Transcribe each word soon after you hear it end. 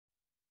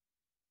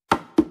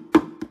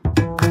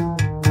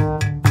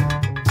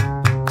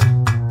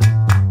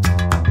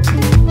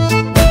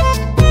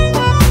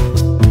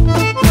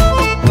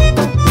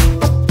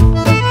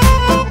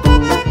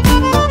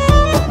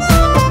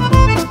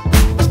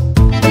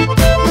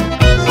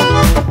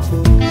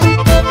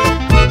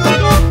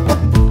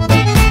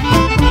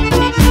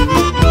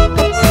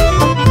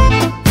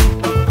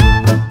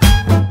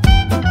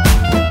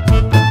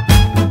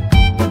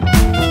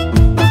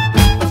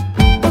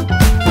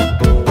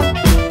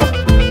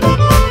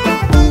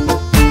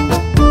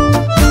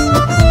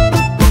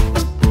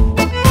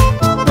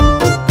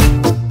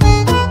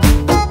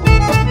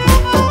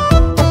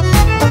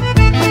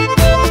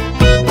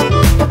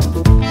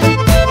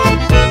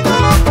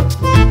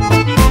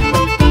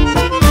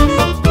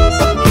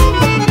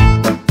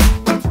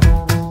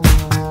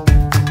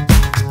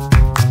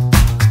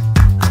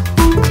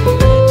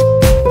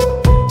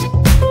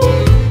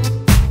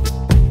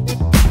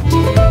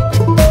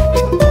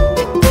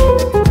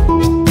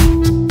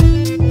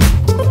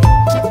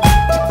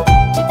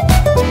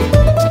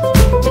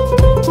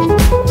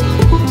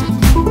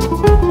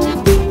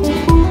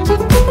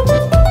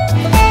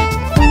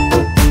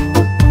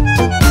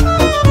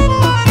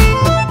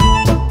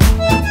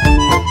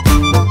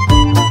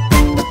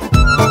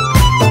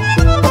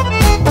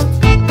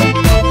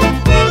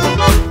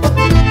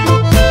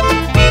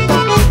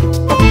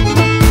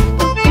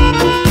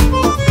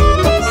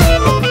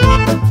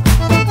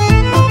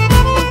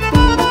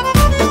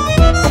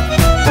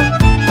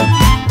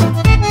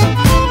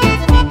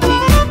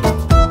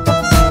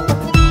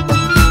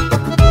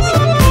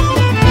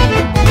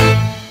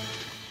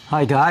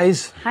Hi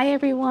guys, Hi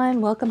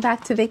everyone, welcome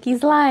back to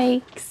Vicky's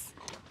Likes.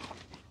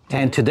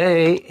 and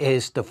today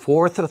is the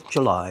 4th of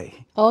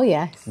July, Oh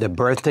yes. the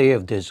birthday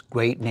of this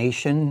great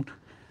nation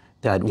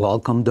that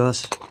welcomed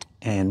us,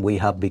 and we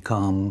have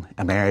become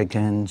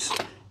Americans.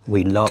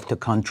 We love the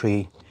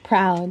country.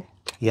 Proud.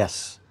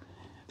 Yes.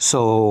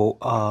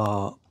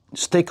 So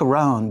stick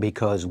around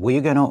because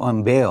we're going to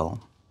unveil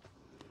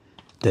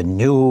the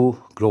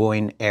new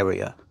growing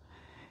area.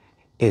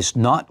 It's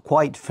not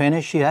quite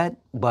finished yet,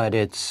 but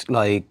it's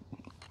like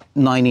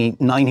 98%.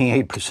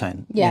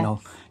 Yes. You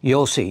know,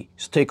 you'll see.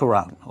 Stick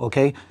around,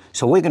 okay?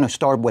 So we're going to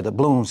start with the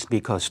blooms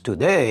because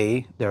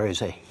today there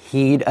is a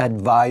heat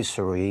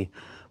advisory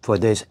for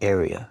this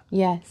area.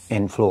 Yes.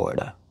 In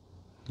Florida.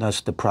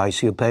 That's the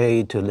price you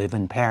pay to live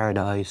in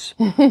paradise.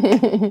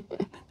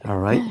 All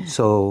right,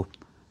 so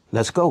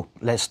let's go.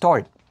 Let's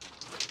start.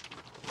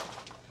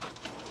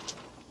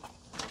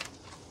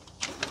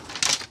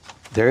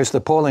 There's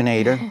the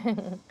pollinator.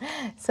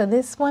 So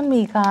this one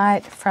we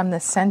got from the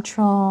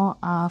Central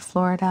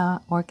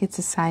Florida Orchid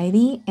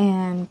Society,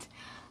 and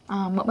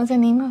what was the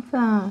name of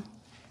the?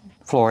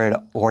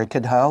 Florida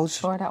Orchid House.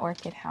 Florida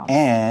Orchid House.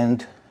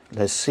 And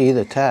let's see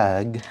the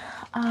tag.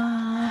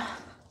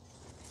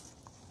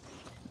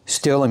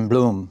 Still in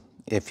bloom.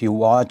 If you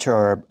watch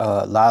our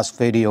last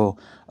video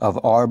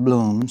of our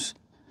blooms,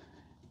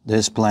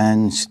 this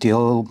plant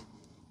still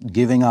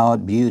giving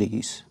out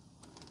beauties.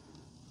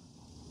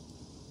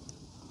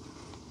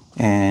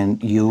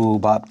 And you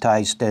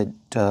baptized it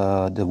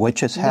the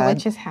witch's hat? The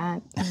witch's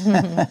hat.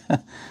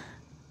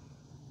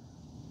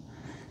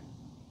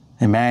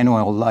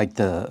 Emmanuel liked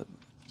the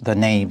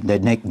name, the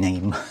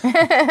nickname.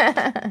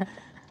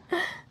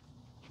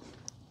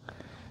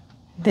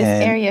 This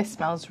area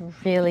smells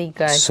really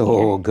good.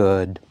 So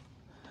good.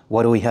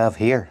 What do we have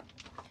here?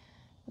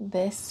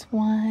 This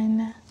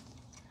one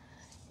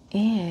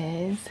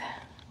is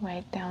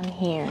right down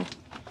here.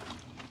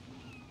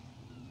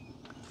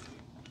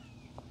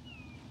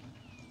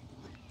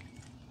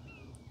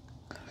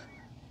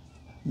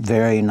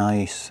 Very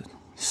nice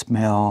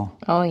smell.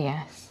 Oh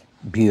yes.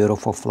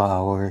 Beautiful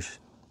flowers.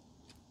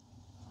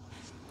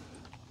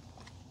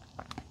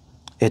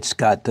 It's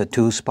got the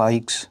 2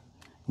 spikes.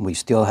 We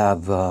still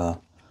have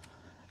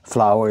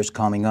flowers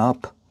coming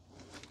up.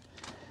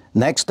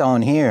 Next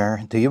down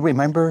here, do you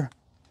remember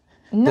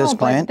this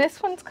plant? No, but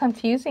this one's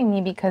confusing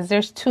me because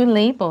there's 2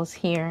 labels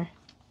here.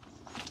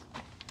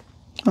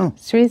 Oh.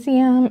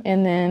 Strisium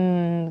and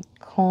then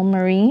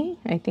Colmarie.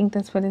 I think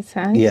that's what it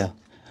says. Yeah.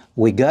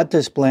 We got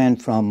this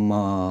plant from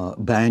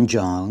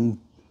Banjong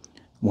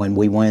when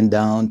we went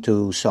down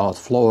to South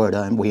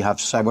Florida, and we have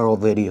several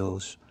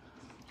videos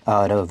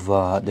out of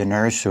the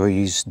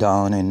nurseries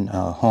down in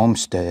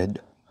Homestead,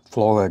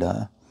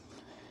 Florida.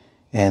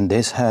 And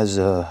this has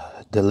a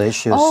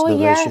delicious,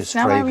 delicious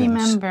now fragrance.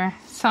 I remember.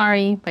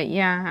 Sorry, but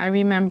yeah, I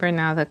remember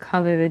now the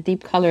color, the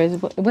deep color.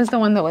 It was the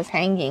one that was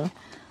hanging.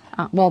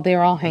 Well,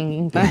 they're all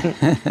hanging, but...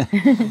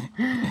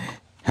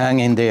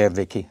 Hang in there,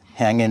 Vicky.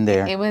 Hang in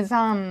there. It was,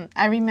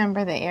 I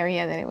remember the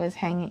area that it was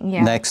hanging,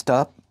 yeah. Next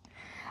up.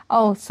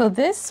 Oh, so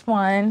this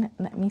one,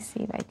 let me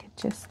see if I could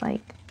just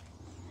like,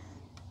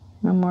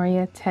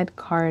 Memoria Ted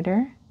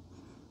Carter.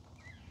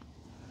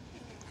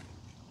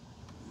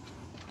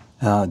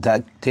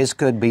 This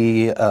could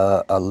be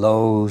a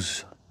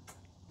Lowe's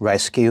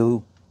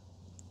rescue.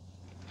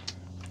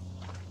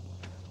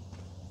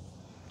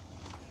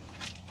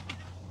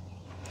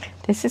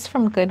 This is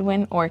from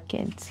Goodwin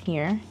Orchids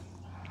here.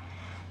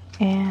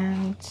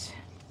 And,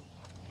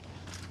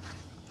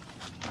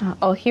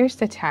 oh, here's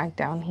the tag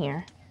down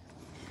here.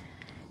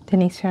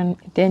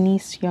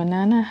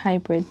 Denisionana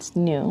Hybrids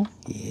New.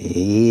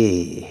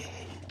 Yeah.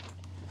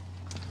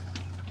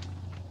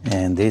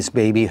 And this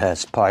baby has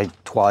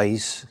spiked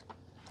twice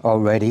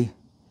already.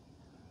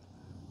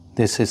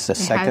 This is the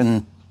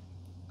second.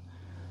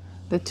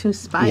 The 2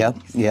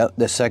 spikes. Yep,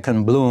 the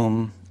second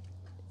bloom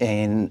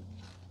in,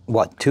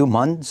 what, 2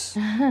 months?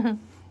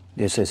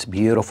 This is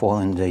beautiful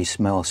and they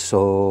smell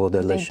so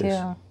delicious. They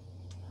do.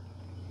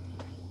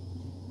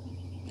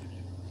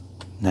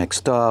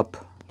 Next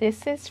up.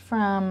 This is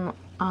from...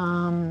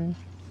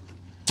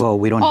 Well,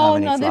 we don't have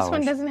any flowers. Oh, no, this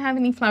one doesn't have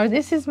any flowers.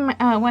 This is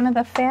one of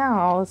the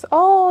phals.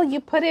 Oh, you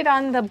put it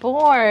on the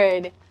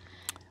board.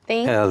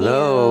 Thank you.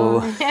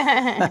 Hello.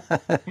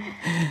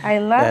 I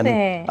love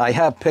it. I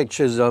have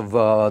pictures of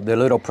the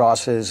little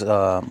process.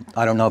 I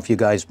don't know if you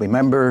guys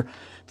remember.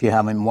 If you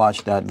haven't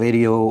watched that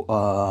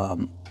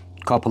video,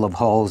 couple of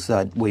hauls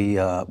that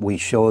we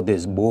showed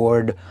this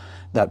board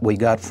that we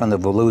got from the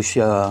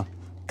Volusia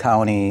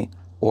County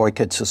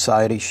Orchid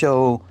Society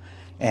show,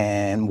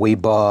 and we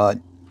bought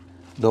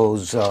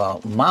those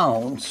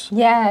mounds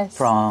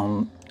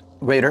from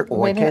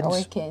Renovated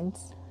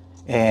Orchids.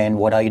 And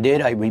what I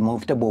did, I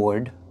removed the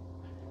board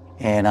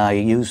and I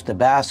used the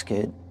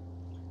basket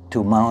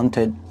to mount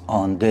it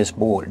on this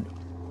board.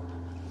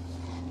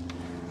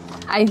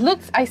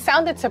 I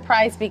sounded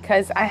surprised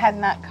because I had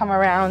not come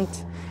around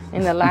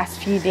in the last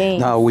few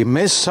days. Now, we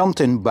missed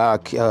something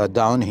back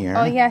down here.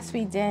 Oh, yes,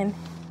 we did.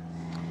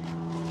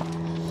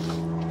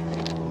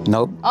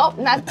 Nope. Oh,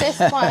 not this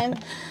one.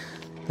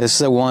 This is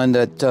the one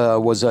that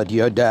was at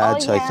your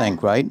dad's, Oh, I yeah.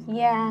 think, right?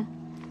 Yeah.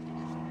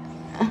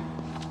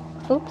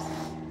 Oops.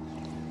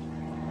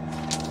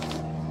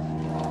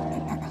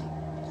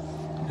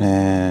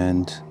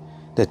 And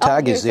the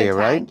tag is there,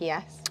 the tag, right?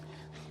 Yes.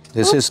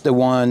 This is the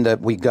one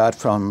that we got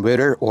from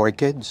Ritter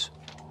Orchids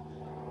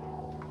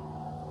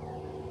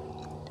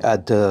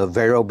at the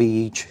Vero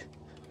Beach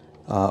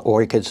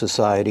Orchid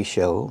Society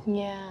show.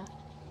 Yeah.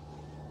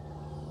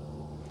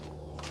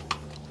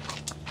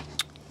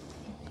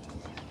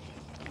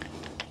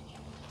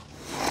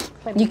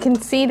 You can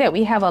see that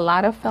we have a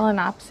lot of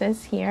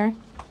Phalaenopsis here.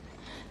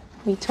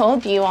 We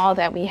told you all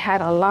that we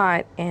had a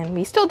lot, and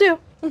we still do.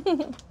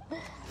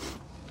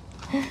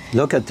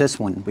 Look at this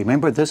one.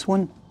 Remember this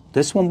one?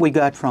 This one we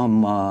got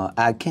from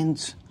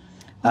Atkins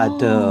at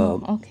the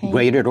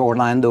Greater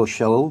Orlando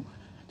show.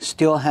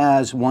 Still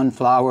has one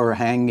flower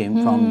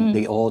hanging from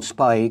the old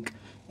spike.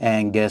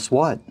 And guess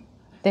what?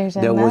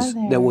 There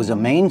was a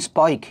main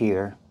spike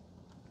here.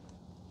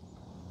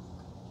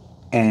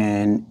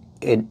 And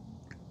it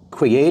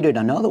created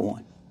another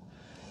one.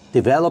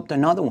 Developed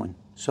another one.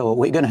 So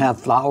we're going to have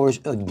flowers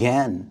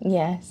again.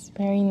 Yes,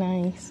 very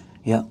nice.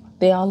 Yeah.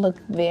 They all look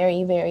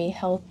very, very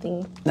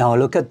healthy. Now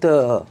look at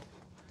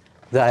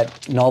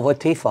that Nova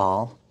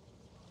Tefal.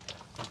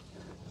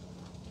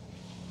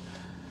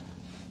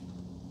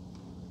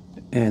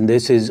 And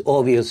this is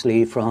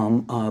obviously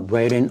from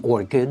Braden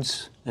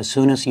Orchids. As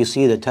soon as you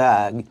see the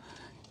tag,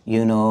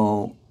 you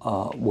know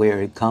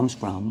where it comes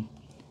from.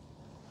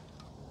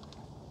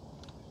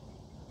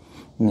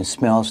 And it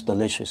smells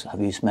delicious. Have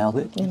you smelled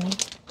it?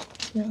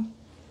 Yeah.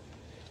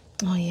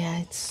 Oh yeah,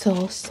 it's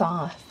so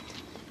soft.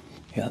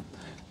 Yeah.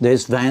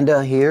 This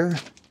Vanda here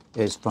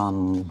is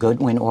from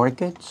Goodwin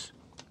Orchids.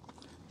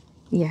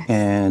 Yes.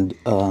 And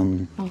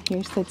oh,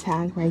 here's the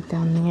tag right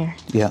down there.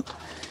 yeah.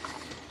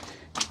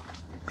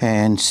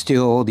 And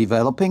still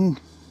developing.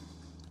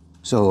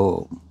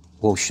 So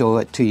we'll show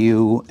it to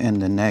you in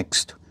the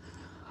next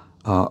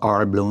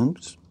Orchid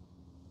Blooms.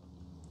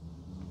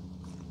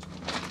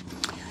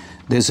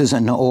 This is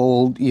an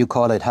old, you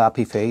call it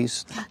Happy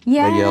Face,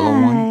 Yes. the yellow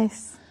one.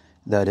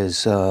 That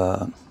is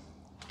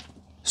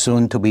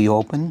soon to be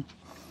open.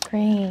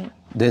 Great.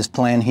 This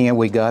plant here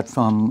we got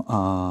from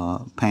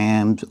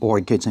Pam's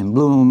Orchids in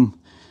Bloom.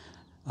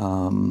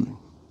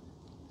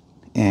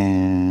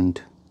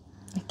 And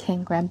I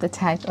can't grab the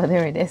tag. Oh,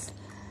 there it is.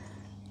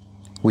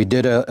 we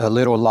did a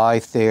little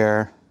live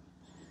there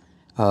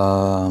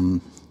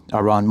around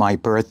my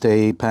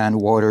birthday. Pan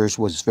Waters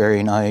was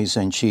very nice,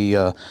 and she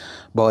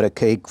bought a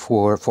cake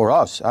for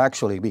us,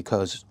 actually,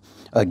 because,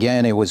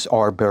 again, it was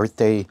our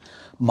birthday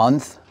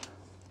month.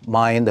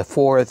 Mine the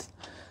 4th,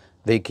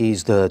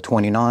 Vicky's the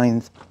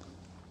 29th.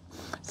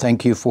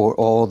 Thank you for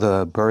all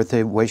the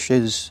birthday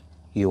wishes,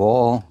 you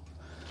all.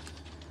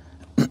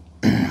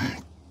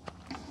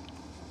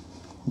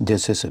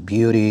 This is a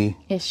beauty.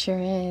 It sure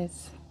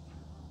is.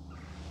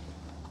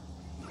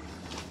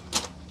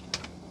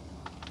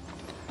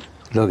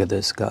 Look at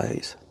this,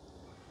 guys.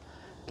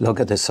 Look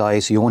at the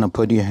size. You want to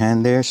put your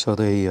hand there so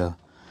they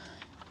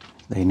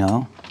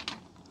know.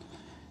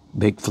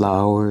 Big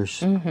flowers.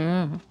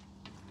 Mm-hmm.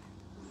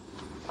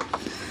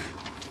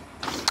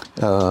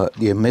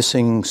 You're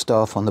missing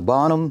stuff on the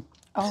bottom.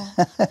 Oh.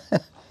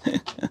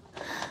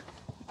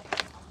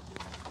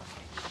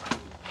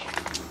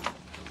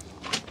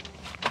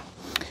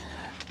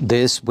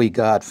 This we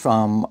got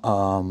from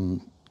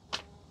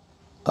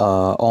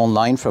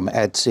online from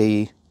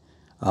Etsy.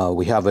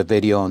 We have a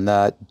video on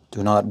that.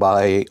 Do not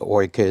buy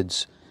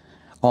orchids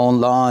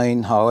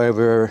online.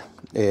 However,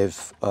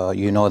 if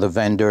you know the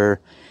vendor,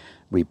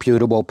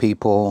 reputable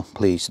people,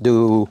 please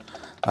do.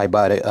 I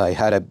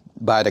had a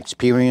bad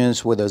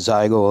experience with a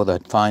zygote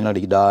that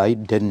finally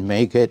died, didn't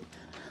make it.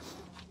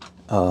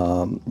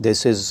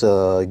 This is,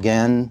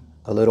 again,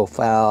 a little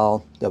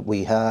fowl that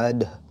we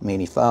had,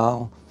 mini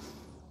fowl.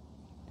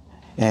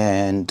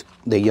 And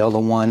the yellow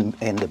one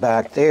in the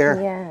back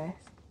there. Yes.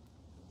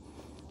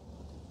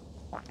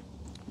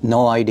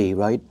 No ID,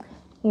 right?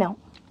 No.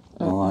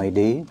 No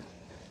ID.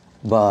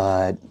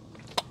 But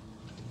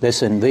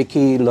listen,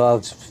 Vicky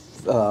loves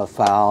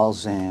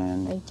fowls,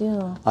 and I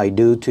do. I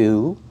do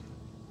too.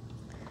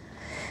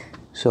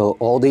 So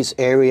all this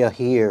area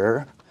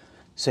here,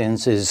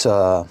 since is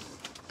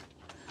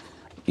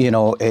you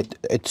know, it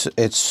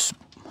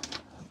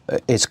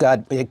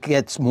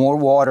gets more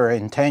water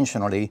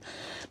intentionally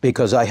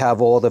because I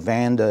have all the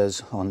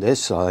Vandas on this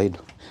side.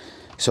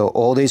 So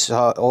all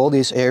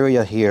this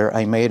area here,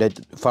 I made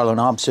it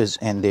Phalaenopsis,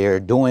 and they're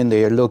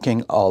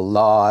looking a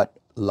lot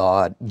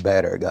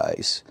better,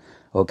 guys.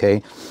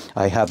 Okay,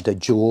 I have the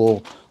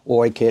jewel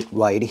orchid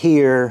right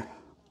here,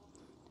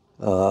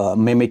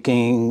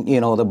 mimicking, you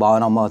know, the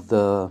bottom of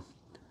the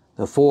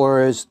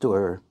forest,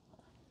 or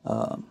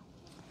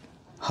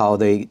how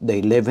they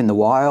live in the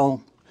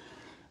wild.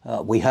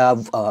 We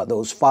have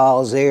those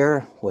files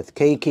there with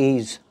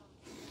keikis.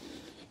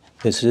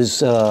 This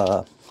is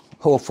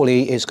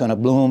hopefully it's going to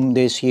bloom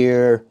this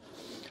year.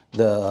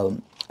 The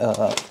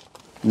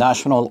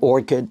National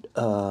Orchid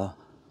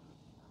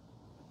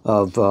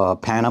of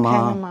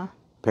Panama,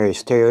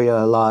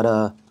 Peristeria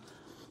alata,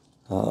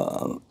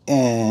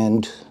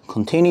 and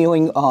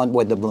continuing on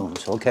with the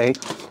blooms, okay?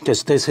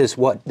 Just this is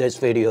what this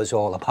video is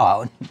all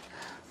about.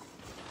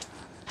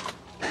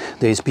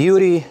 This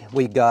beauty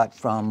we got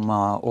from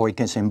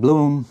Orchids in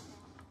Bloom,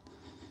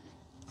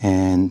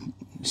 and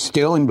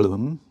still in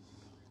bloom.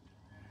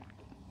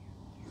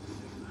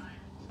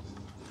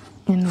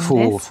 And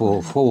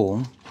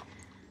Full.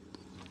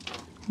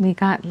 We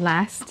got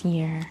last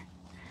year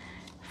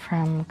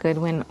from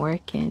Goodwin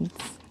Orchids.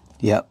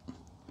 Yep.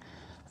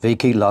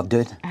 Vicky loved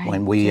it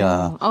when we.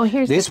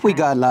 Here's this we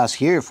got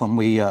last year from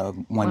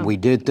when we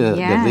did the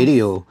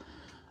video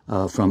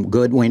from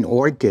Goodwin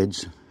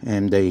Orchids,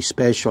 and they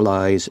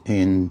specialize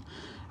in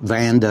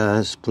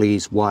Vandas.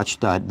 Please watch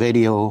that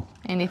video.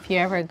 And if you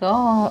ever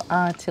go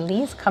come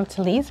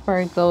to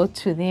Leesburg, go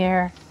to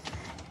their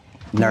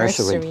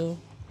nursery.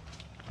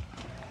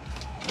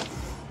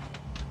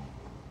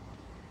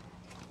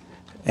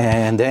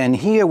 And then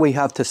here we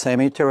have the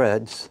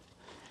semi-terreds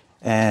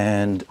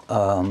and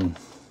the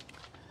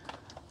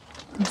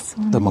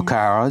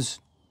Mocaras.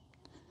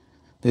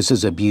 This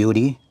is a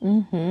beauty.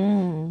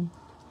 Mm-hmm.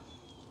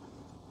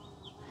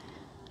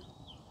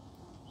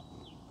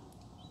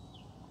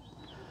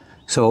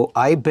 So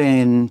I've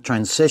been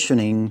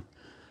transitioning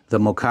the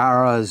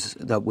Mocaras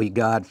that we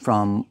got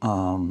from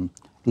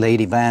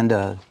Lady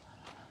Vanda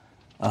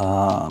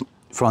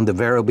from the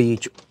Vero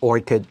Beach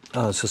Orchid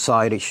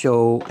Society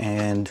show,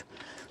 and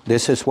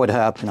this is what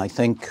happened. I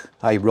think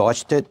I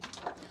rushed it,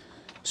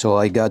 so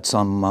I got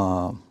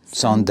some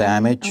sun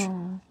damage.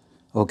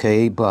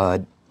 Okay,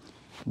 but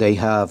they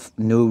have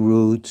new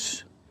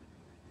roots.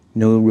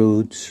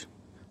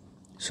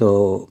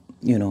 So,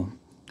 you know,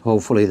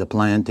 hopefully the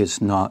plant is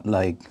not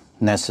like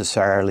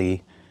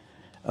necessarily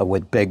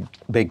with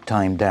big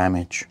time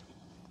damage.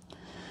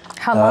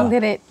 How long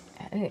did it,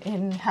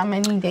 in how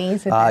many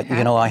days did that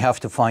you know, I have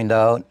to find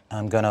out.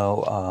 I'm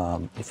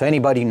gonna, if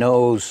anybody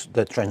knows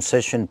the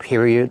transition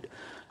period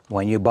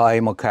when you buy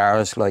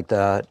Mocaras like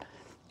that,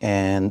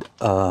 and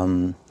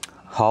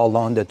how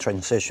long the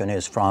transition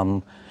is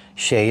from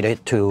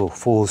shaded to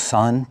full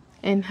sun.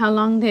 And how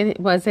long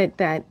was it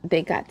that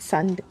they got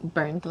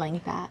sunburned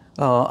like that?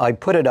 I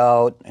put it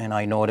out, and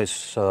I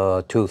noticed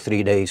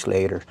 2-3 days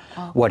later.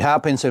 What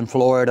happens in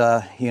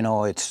Florida, you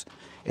know, it's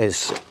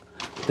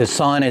the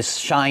sun is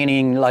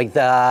shining like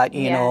that,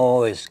 you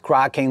know, it's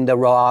cracking the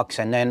rocks,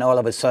 and then all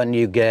of a sudden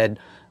you get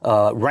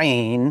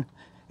rain,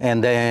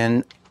 and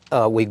then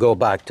we go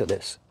back to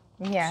this.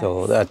 Yes.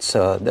 So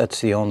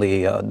that's the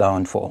only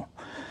downfall.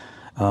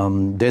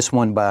 This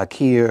one back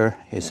here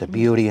is a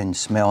beauty and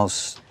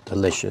smells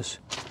delicious.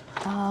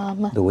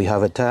 Do we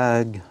have a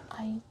tag?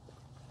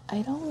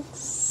 I don't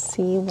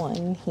see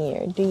one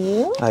here. Do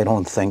you? I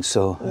don't think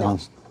so. No. I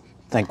don't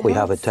think we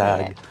have a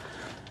tag.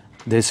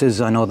 This is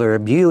another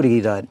beauty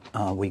that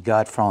we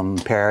got from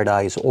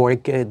Paradise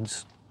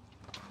Orchids.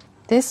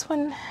 This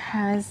one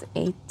has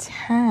a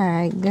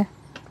tag.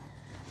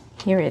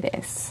 Here it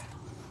is.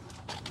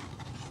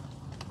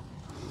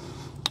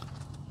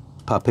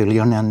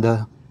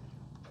 Papilionenda.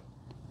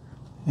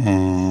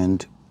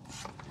 And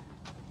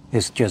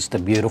it's just a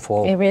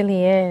beautiful. It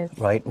really is.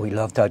 Right? We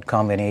love that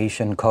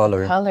combination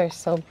color. The color's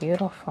so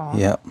beautiful.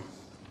 Yeah.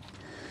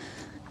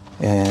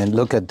 And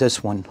look at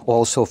this one,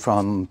 also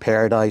from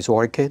Paradise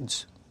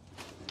Orchids.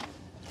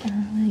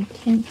 I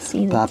can't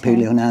see the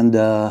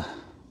Papilionenda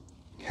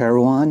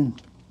Heroine.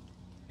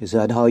 Is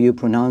that how you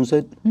pronounce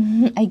it?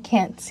 I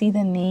can't see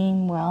the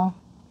name well.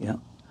 Yeah.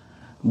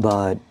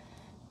 But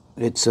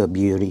it's a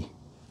beauty.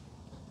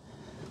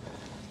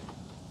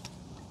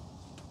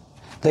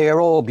 They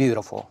are all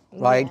beautiful,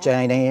 right,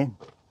 Janie?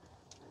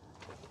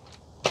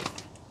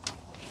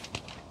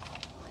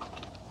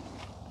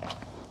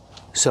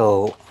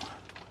 So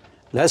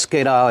let's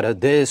get out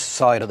of this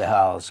side of the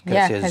house,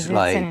 because it's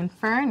like an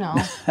inferno.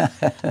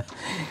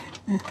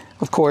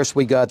 Of course,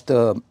 we got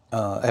the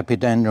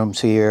epidendrums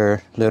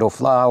here, little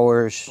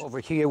flowers.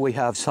 Over here we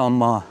have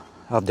some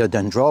of the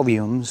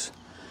dendrobiums,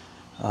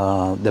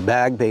 the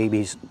bag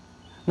babies.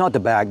 Not the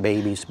bag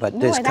babies, but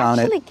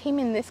discounted. It actually came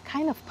in this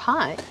kind of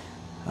pot.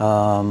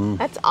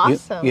 That's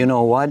awesome. You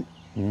know what?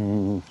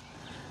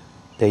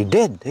 They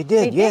did.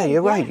 Yeah,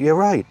 you're right.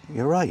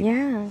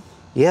 Yeah.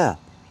 Yeah.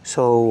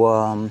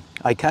 So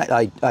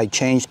I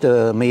changed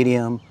the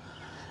medium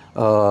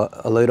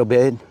a little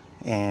bit,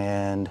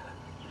 and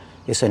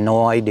it's a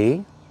no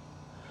ID.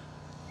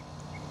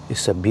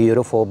 It's a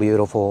beautiful,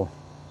 beautiful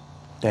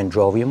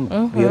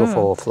dendrobium,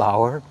 beautiful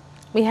flower.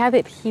 We have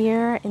it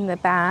here in the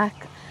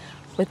back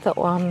with the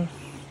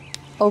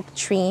oak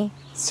tree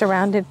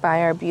surrounded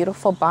by our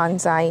beautiful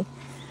bonsai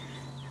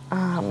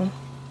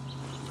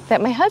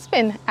that my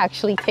husband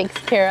actually takes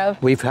care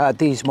of. We've had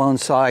these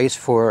bonsais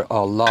for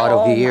a lot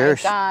of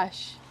years. Oh my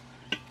gosh.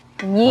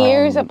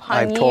 Years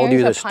upon years. I've told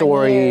you the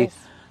story.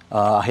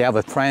 I have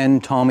a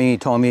friend, Tommy,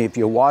 if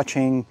you're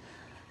watching,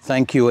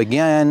 thank you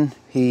again.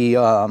 He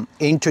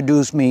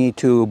introduced me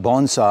to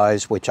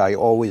bonsais, which I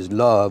always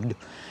loved,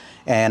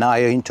 and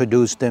I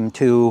introduced them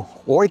to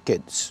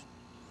orchids.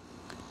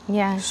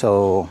 Yeah.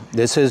 So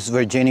this is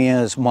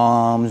Virginia's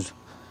mom's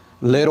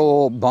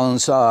little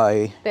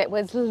bonsai. That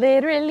was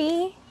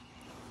literally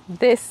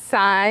this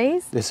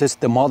size. This is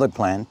the mother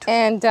plant.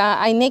 And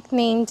I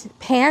nicknamed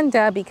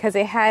Panda because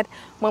it had,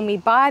 when we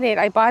bought it,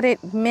 I bought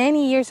it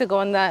many years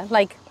ago in the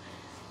like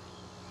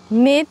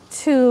mid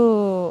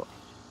to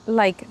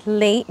like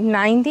late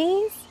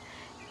 90s.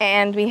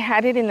 And we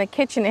had it in the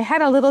kitchen. It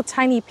had a little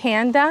tiny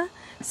panda.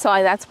 So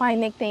that's why I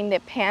nicknamed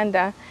it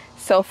Panda.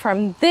 So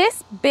from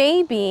this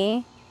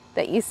baby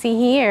that you see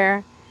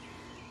here,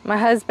 my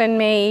husband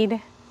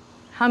made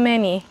how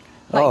many?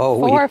 Like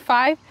 4 or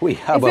 5? We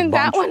have Isn't a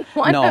bunch. That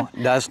one? No,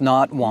 that's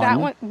not one. That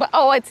one, but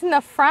oh, it's in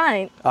the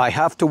front. I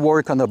have to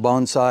work on the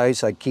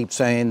bonsais. I keep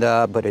saying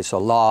that, but it's a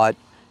lot.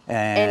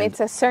 And it's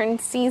a certain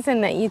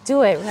season that you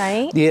do it,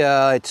 right?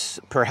 Yeah,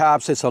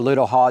 perhaps it's a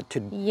little hot to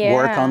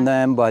work on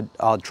them, but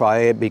I'll try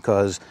it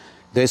because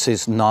this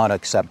is not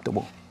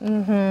acceptable.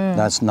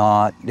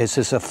 This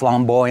is a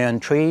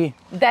flamboyant tree.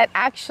 That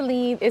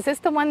actually, is this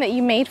the one that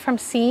you made from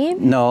seed?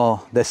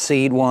 No, the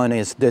seed one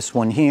is this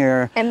one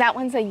here. And that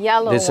one's a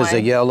yellow This one. is a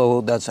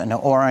yellow, that's an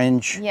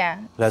orange. Yeah.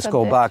 Let's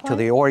go back to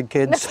the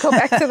orchids. Let's go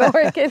back to the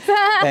orchids.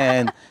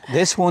 And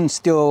this one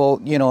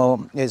still, you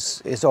know,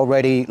 is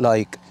already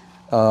like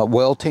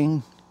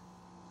wilting,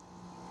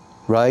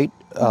 right?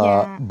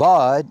 Yeah.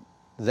 But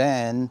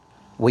then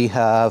we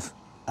have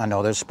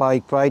another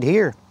spike right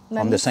here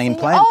on the same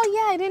plant. Oh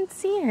yeah, I didn't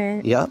see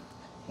it. Yeah.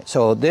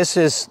 So this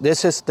is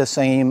the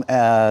same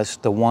as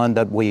the one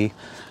that we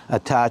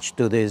attached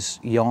to this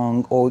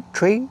young oak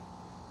tree,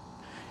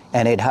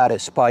 and it had a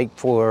spike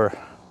for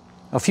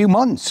a few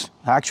months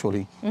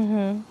actually.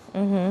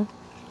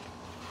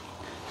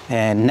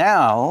 And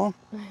now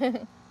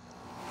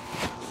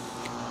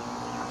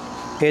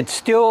it's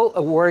still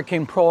a work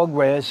in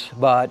progress,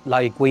 but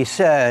like we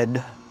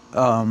said,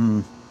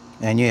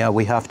 and yeah,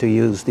 we have to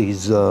use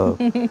these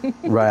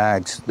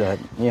rags that,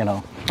 you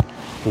know,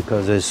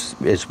 because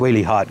it's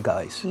really hot,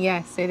 guys.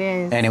 Yes, it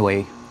is.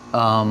 Anyway,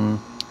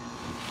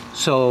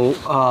 so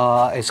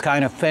it's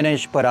kind of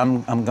finished, but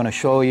I'm gonna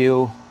show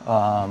you.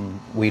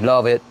 We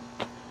love it.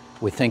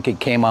 We think it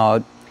came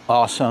out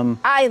awesome.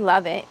 I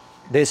love it.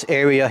 This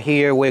area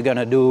here, we're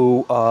gonna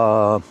do,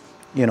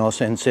 you know,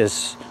 since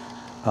it's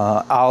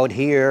out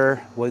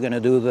here, we're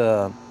gonna do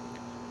the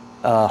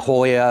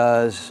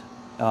Hoyas,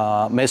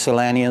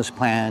 miscellaneous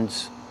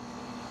plants,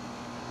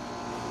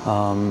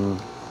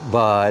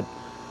 but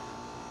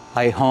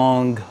I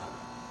hung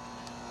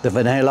the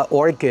vanilla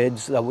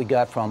orchids that we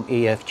got from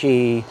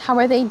EFG. How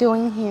are they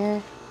doing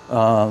here?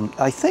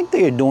 I think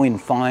they're doing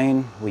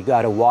fine. We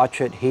got to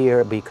watch it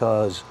here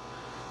because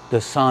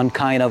the sun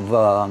kind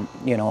of,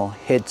 you know,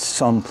 hits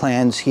some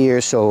plants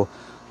here, so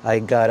I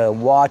got to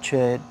watch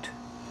it.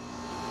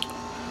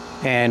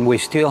 And we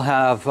still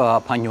have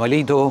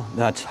pañuelito.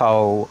 That's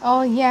how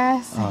Oh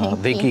yes,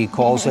 Vicky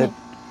calls it.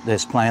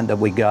 This plant that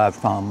we got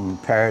from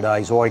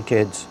Paradise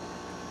Orchids.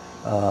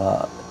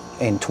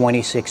 In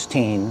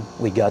 2016,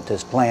 we got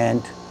this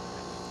plant,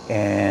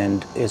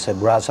 and it's a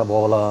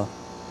Brassavola,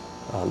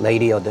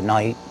 Lady of the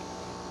Night.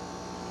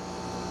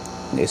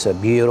 It's a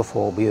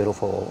beautiful,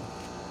 beautiful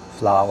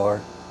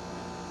flower.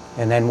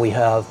 And then we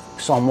have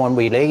someone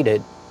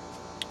related.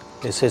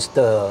 This is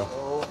the,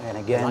 and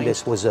again,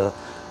 this was a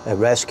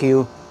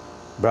rescue,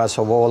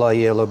 Brassavola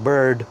yellow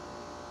bird.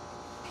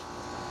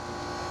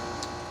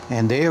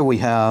 And there we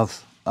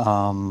have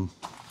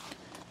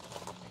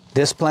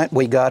this plant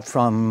we got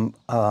from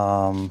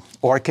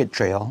Orchid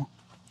Trail.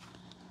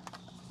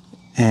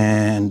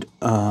 And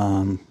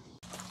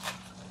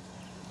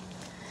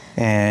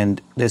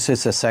this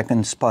is a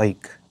second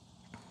spike.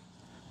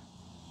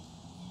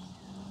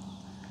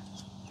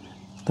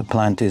 The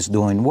plant is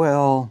doing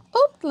well.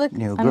 Oop, look,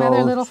 New another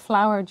growth. little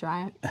flower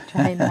dried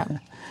up.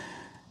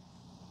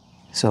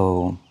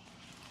 So,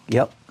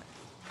 yep.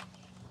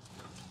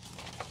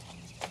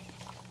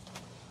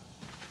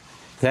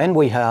 Then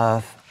we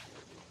have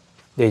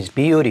this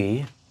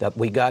beauty that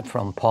we got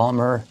from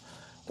Palmer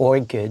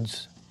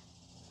Orchids.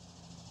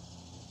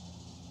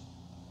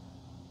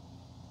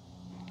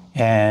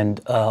 And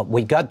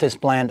we got this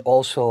plant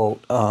also,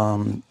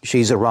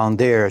 she's around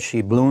there.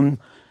 She bloomed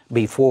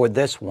before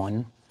this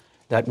one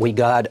that we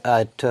got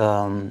at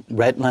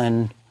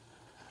Redland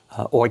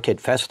Orchid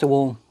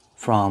Festival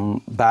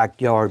from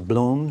Backyard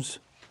Blooms.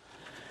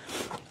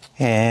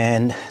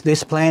 And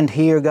this plant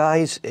here,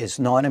 guys, is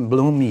not in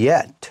bloom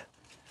yet,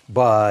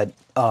 but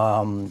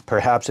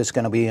perhaps it's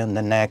going to be in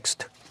the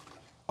next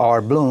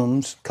Our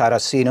Blooms,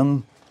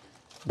 Caracidum,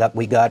 that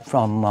we got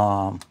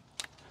from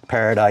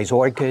Paradise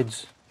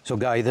Orchids. So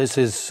guys, this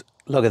is,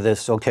 look at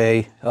this,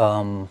 okay?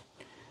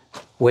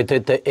 We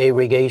did the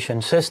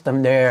irrigation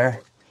system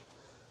there.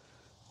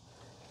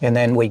 And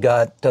then we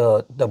got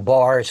the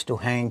bars to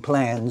hang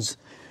plants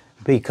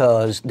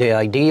because the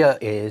idea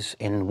is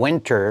in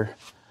winter,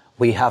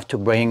 we have to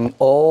bring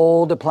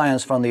all the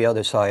plants from the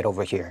other side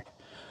over here.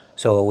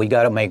 So we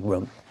got to make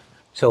room.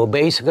 So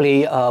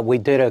basically, we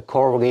did a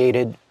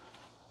corrugated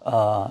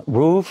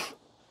roof.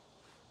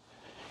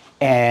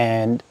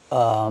 and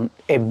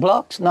it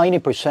blocks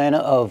 90%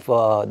 of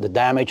the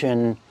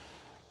damaging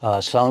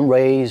sun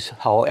rays.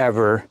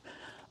 However,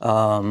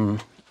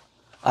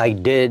 I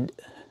did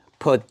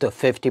put the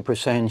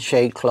 50%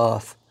 shade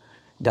cloth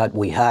that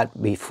we had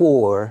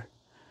before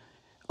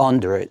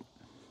under it,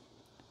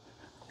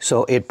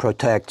 so it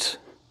protects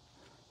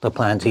the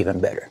plants even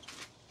better.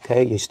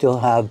 Okay, you still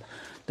have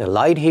the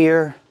light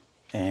here,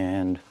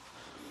 and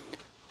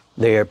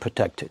they're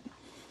protected.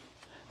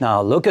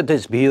 Now look at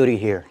this beauty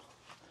here.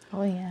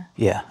 Oh yeah.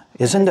 Yeah,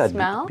 isn't that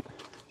Smell?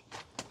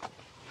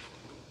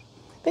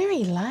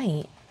 Very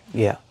light.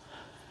 Yeah.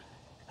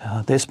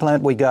 This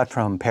plant we got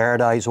from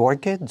Paradise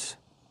Orchids.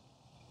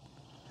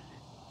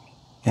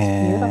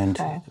 And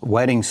Beautiful.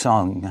 Wedding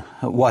Song.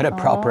 What a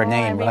proper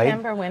name, I right?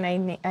 remember when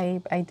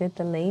I did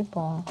the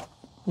label.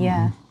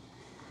 Yeah.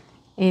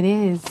 It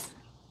is.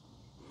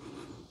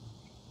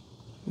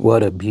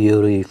 What a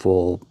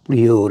beautiful,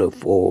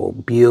 beautiful,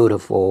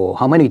 beautiful.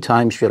 How many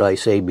times should I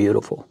say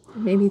beautiful?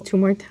 Maybe 2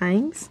 more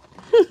times.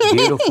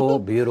 Beautiful,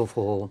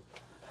 beautiful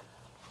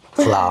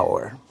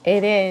flower.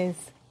 It is.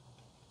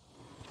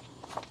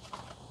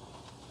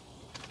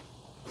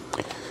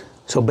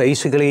 So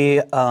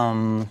basically,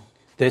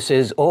 this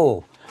is,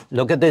 oh,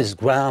 look at this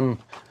gram,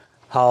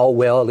 how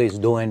well it's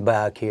doing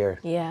back here.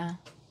 Yeah.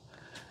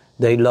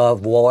 They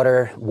love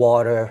water,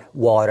 water,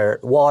 water,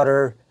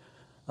 water,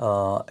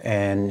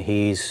 and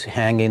he's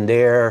hanging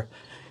there.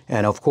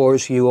 And of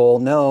course, you all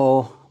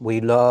know we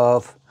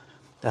love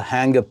the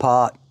hanger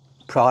pot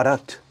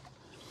product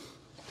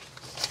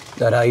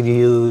that I've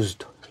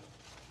used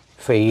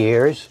for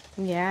years.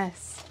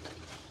 Yes.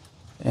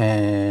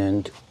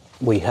 And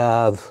we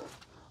have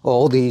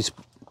all these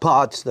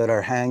pots that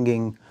are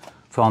hanging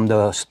from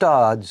the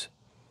studs.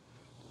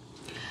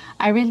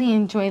 I really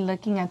enjoy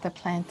looking at the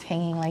plants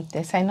hanging like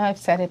this. I know I've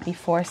said it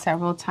before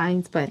several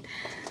times, but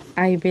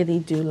I really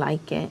do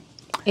like it.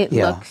 It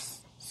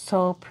looks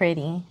so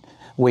pretty.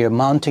 We're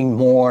mounting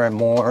more and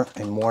more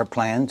and more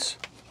plants,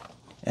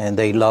 and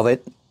they love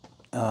it.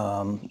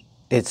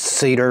 It's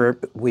cedar.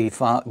 We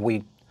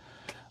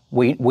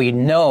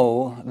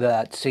know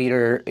that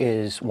cedar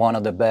is one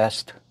of the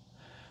best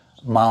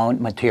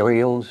mount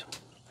materials.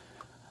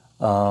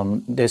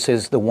 This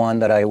is the one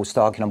that I was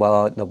talking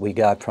about that we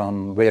got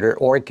from Ritter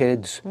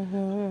Orchids.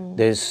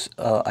 This,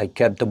 I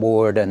kept the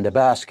board and the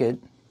basket.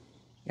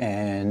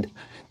 And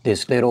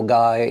this little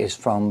guy is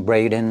from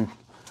Braden,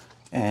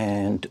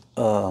 and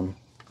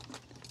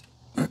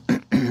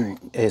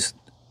is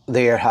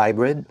their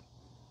hybrid.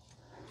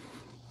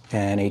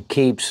 And it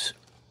keeps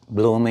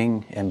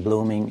blooming and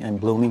blooming and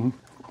blooming.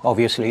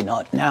 Obviously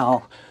not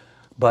now,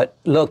 but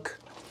look.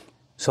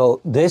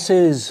 So this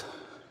is,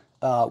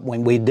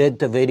 when we did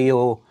the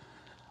video,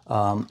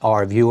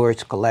 our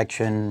viewers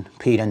collection,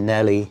 Pete and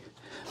Nellie,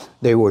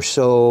 they were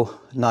so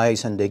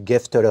nice and they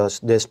gifted us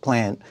this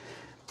plant.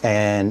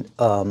 And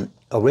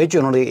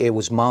originally it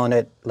was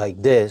mounted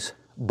like this,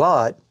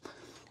 but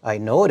I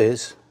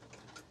noticed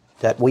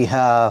that we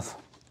have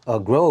a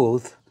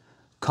growth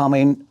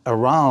coming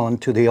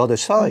around to the other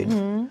side.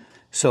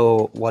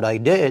 So what I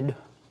did,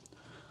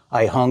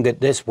 I hung it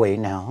this way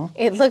now.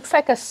 It looks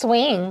like a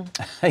swing.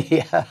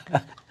 Yeah.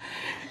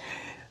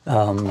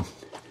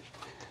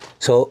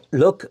 So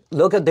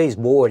look at these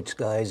boards,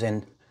 guys,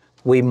 and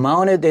we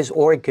mounted these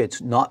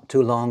orchids not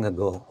too long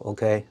ago,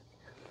 okay?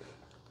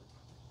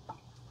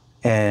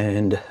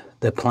 And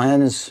the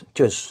plants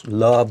just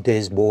love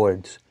these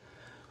boards.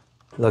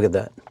 Look at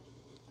that.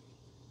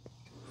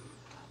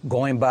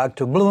 Going back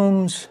to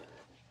blooms,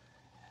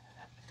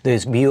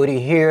 this beauty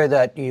here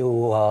that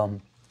you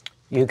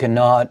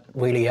cannot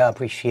really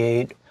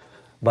appreciate,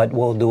 but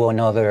we'll do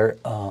another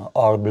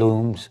our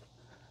blooms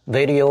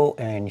video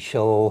and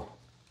show,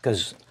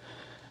 because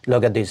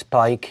look at this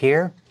pike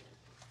here,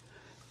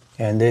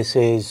 and this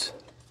is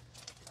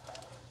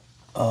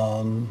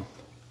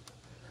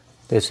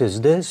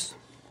this.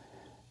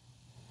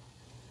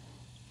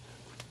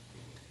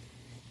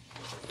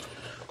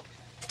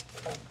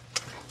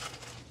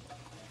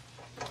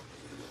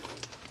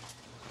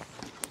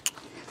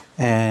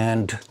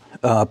 And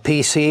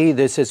PC,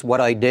 this is what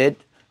I did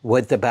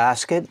with the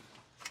basket.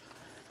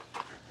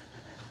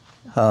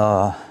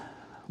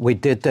 We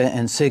did the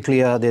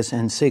encyclia, this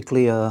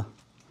encyclia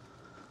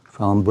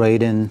from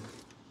Braden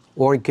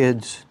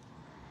Orchids.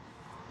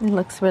 It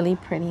looks really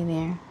pretty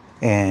there.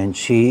 And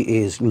she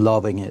is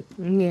loving it.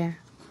 Yeah.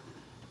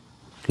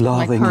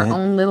 Loving like her it.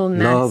 Own little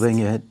nest. Loving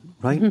it.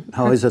 Right?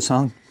 How is the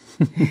song?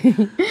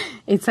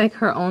 It's like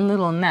her own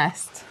little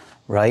nest.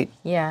 Right?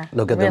 Yeah.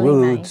 Look at really the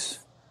roots. Nice.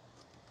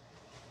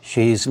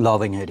 She's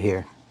loving it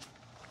here.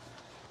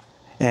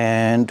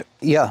 And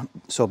yeah,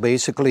 so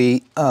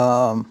basically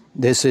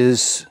this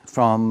is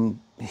from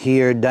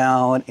here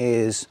down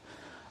is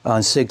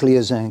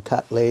Encyclias and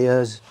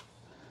Cattleyas.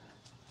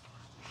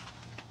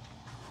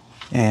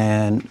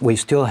 And we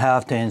still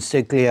have the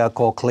Encyclia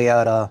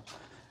cochleata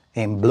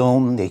in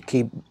bloom. They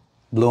keep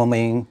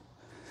blooming.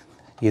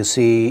 You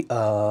see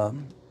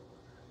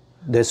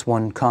this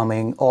one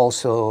coming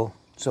also.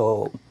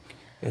 So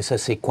it's a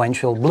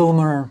sequential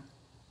bloomer.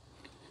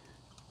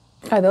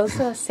 Are those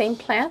the same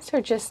plants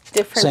or just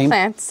different Same-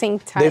 plants, same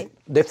type?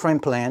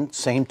 Different plant,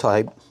 same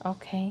type.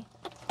 Okay.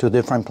 Two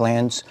different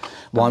plants.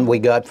 One we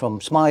got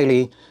from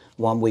Smiley,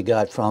 one we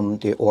got from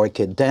the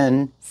Orchid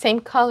Den. Same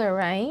color,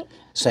 right?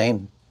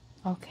 Same.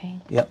 Okay.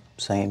 Yep,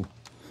 same.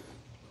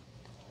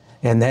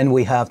 And then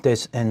we have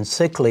this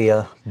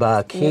encyclia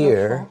back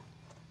here.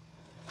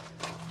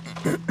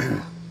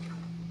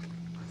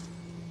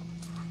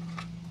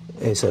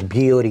 It's a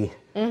beauty.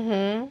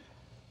 Mm-hmm.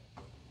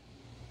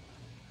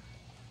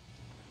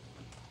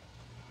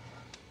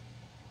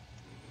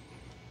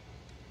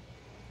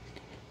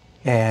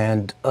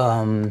 And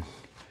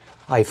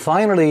I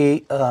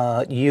finally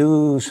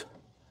use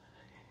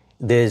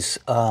this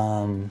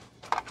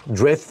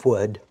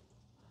driftwood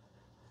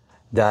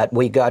that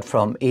we got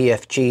from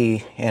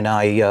EFG, and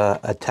I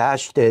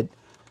attached it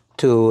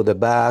to the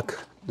back,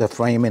 the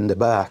frame in the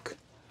back.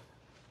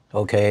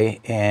 Okay,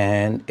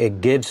 and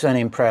it gives an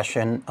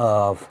impression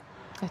of,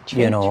 A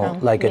tree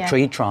trunk, like yeah. a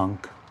tree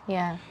trunk.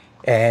 Yeah.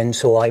 And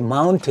so I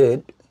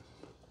mounted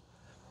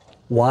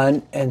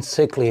one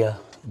encyclia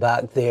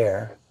back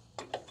there,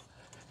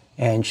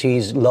 and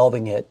she's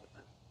loving it.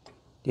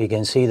 You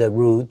can see the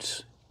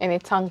roots. And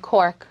it's on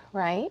cork,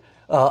 right?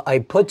 I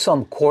put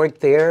some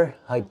cork there.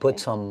 I put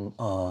some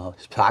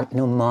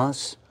sphagnum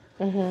moss.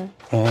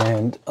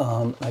 And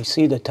I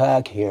see the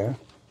tag here.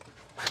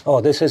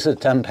 Oh, this is the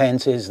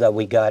Tempensis that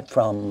we got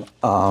from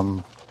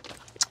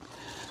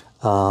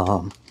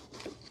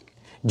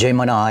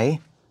Gemini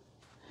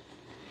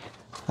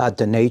at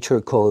the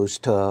Nature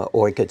Coast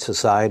Orchid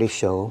Society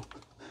show.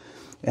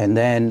 And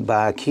then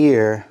back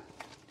here,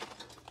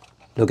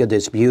 look at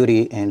this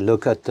beauty and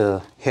look at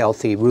the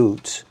healthy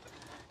roots.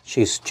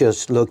 She's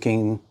just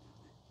looking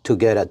to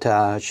get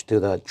attached to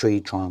the tree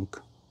trunk.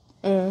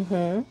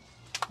 And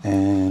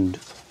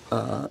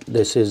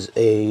this is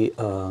a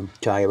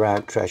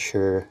Gyrac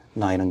Treasure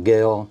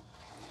Nightingale.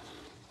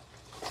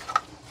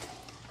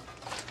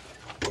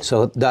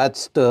 So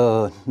that's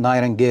the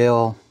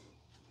Nightingale.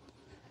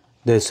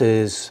 This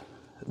is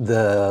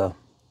the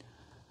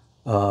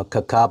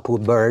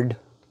Kakapo bird.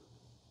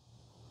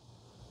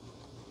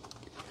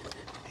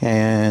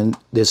 And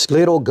this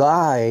little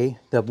guy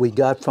that we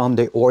got from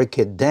the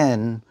Orchid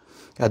Den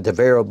at the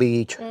Vero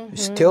Beach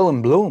is still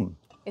in bloom.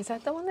 Is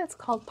that the one that's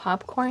called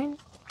popcorn?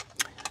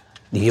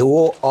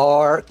 You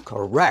are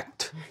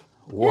correct.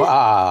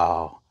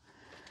 Wow.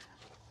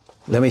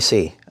 Let me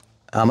see.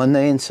 I'm on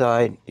the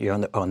inside, you're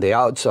on the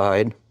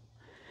outside.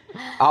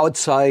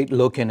 Outside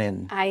looking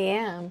in. I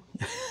am.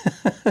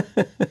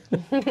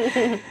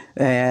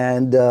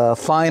 And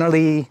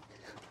finally,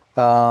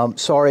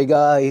 sorry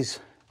guys,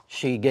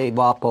 she gave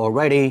up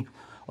already,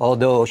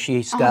 although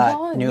she's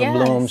got new yes.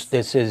 blooms.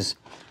 This is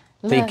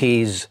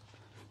Vicky's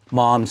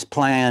mom's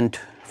plant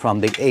from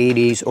the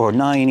 80s or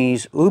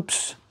 90s.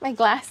 Oops. My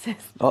glasses.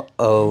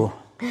 Uh-oh.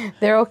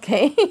 They're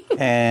okay.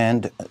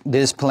 And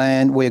this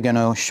plant, we're going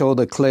to show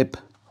the clip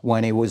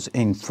when it was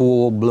in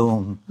full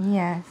bloom.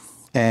 Yes.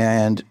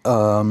 And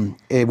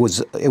it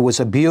was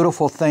a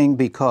beautiful thing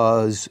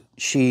because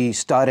she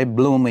started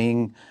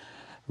blooming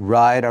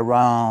right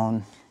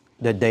around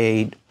the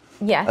date,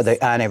 Yes.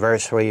 the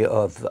anniversary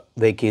of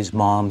Vicky's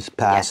mom's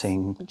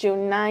passing. Yes.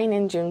 June 9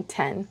 and June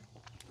 10.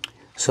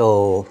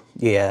 So,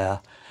 yeah.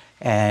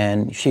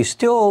 And she's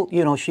still,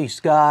 she's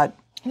got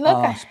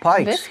Look,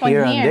 spikes this one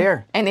here and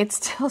there. And it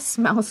still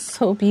smells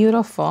so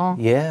beautiful.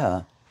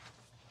 Yeah.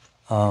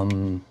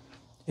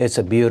 It's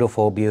a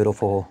beautiful,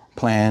 beautiful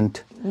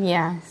plant.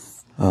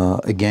 Yes.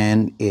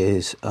 Again,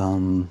 is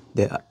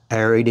the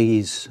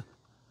Aerides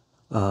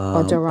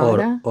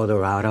Odorata.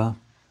 odorata.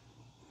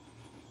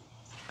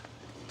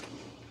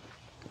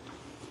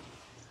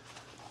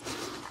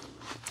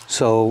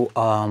 So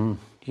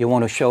you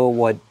want to show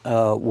what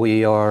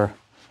we are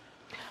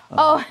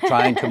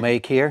trying to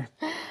make here?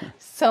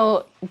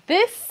 So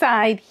this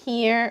side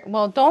here,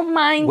 well, don't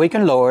mind. We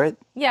can lower it.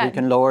 Yeah. We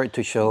can lower it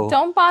to show.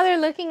 Don't bother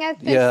looking at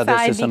this Yeah, this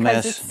side is a because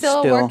mess it's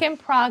still a still. work in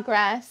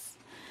progress.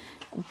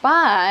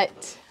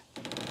 But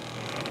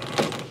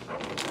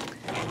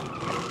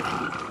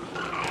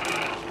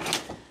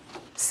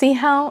see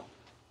how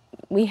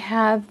we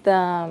have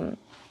the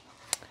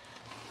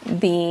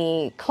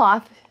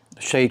cloth,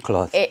 Shade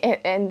cloth.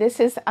 and this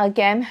is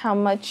again how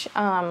much? It's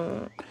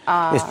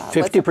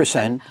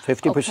 50%. 50%.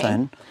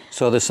 Okay.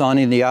 So the sun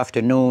in the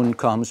afternoon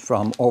comes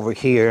from over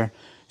here,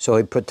 so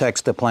it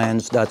protects the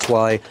plants. That's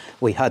why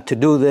we had to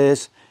do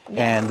this.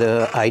 And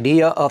the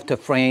idea of the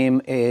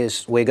frame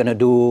is we're going to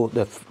do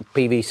the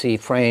PVC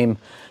frame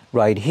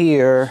right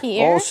here.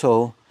 Here?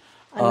 Also,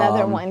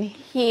 Another one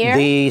here.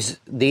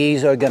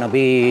 these are going to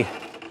be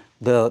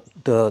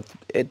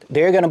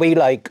they're going to be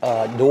like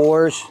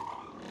doors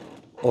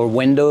or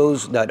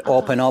windows that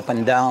open up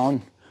and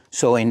down.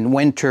 So in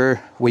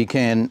winter, we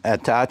can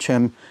attach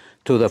them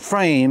to the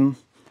frame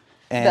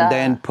and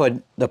then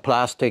put the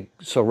plastic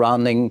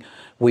surrounding.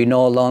 We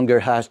no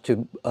longer has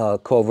to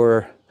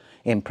cover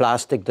in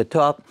plastic the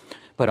top,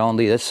 but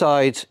only the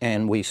sides,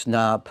 and we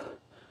snap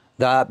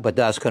that, but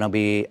that's going to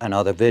be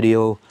another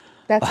video.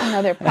 That's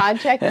another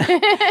project.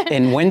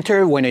 In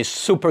winter, when it's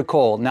super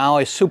cold. Now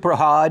it's super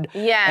hot.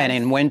 Yes. And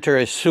in winter,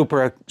 it's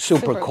super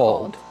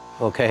cold.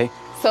 Okay?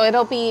 So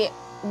it'll be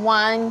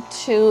 1,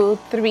 2,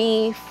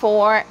 3,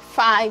 4,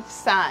 5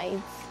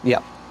 sides.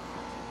 Yep.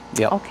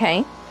 Yep.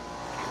 Okay.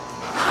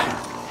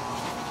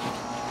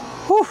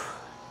 Whew.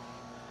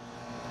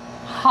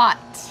 Hot.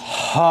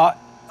 Hot,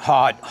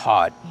 hot,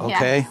 hot.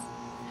 Okay? Yes.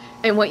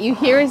 And what you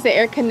hear is the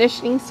air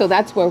conditioning, so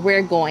that's where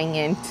we're going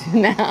into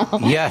now.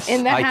 Yes,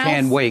 in the I house.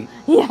 can't wait.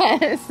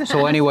 Yes.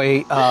 So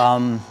anyway,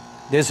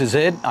 this is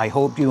it. I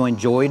hope you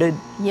enjoyed it.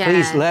 Yes.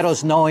 Please let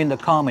us know in the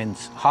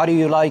comments. How do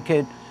you like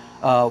it?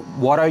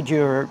 What are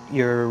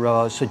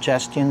your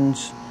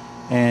suggestions?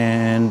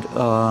 And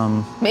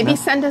maybe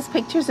send us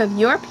pictures of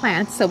your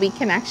plants so we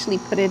can actually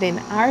put it in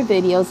our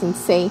videos and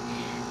say,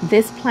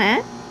 this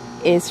plant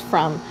is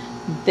from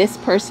this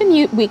person.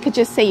 We could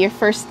just say your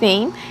first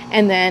name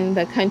and then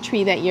the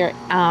country that you're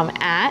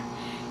at.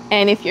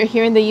 And if you're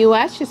here in the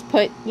U.S., just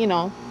put, you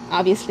know,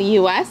 obviously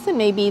U.S. and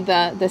maybe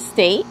the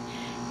state.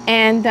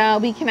 And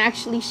we can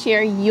actually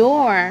share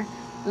your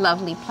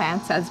lovely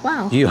plants as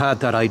well. You had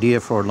that idea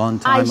for a long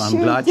time. I I'm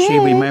sure glad did. she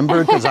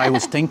remembered because I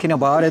was thinking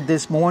about it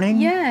this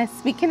morning. Yes,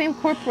 we can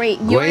incorporate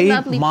your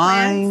lovely Great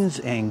minds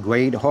and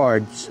great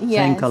hearts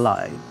think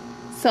alike.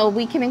 So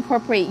we can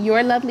incorporate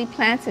your lovely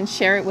plants and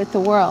share it with the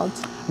world.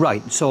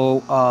 Right.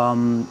 So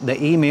the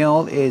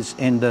email is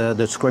in the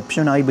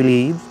description, I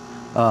believe.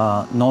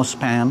 No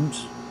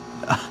spams.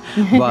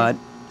 But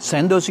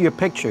send us your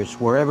pictures,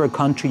 wherever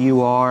country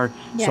you are,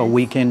 so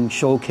we can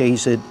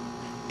showcase it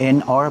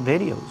in our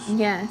videos.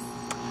 Yes.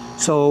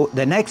 So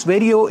the next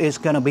video is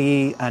going to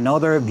be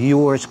another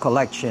viewer's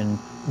collection.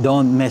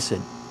 Don't miss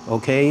it,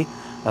 okay?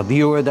 A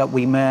viewer that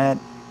we met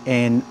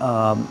in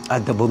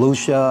at the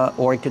Volusia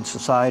Orchid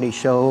Society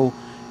show,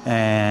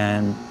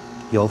 and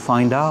you'll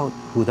find out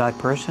who that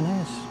person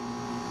is.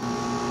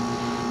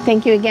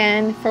 Thank you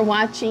again for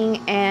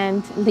watching,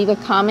 and leave a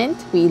comment.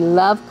 We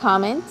love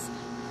comments.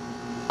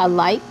 A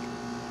like,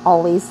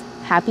 always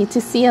happy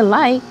to see a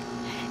like.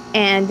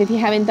 And if you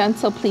haven't done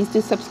so, please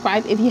do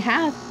subscribe. If you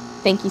have,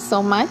 thank you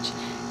so much.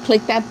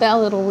 Click that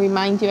bell. It'll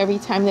remind you every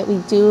time that we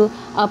do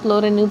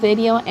upload a new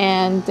video.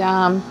 And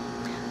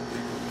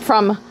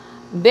from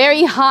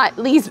very hot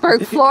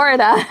Leesburg,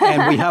 Florida.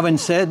 And we haven't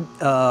said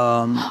we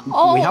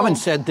haven't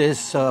said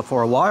this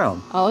for a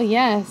while. Oh,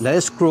 yes.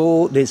 Let's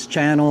grow this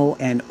channel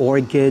and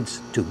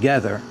orchids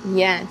together.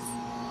 Yes.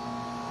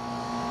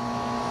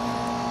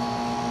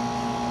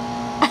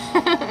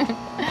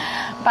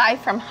 Bye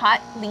from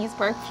hot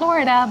Leesburg,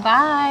 Florida.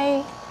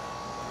 Bye.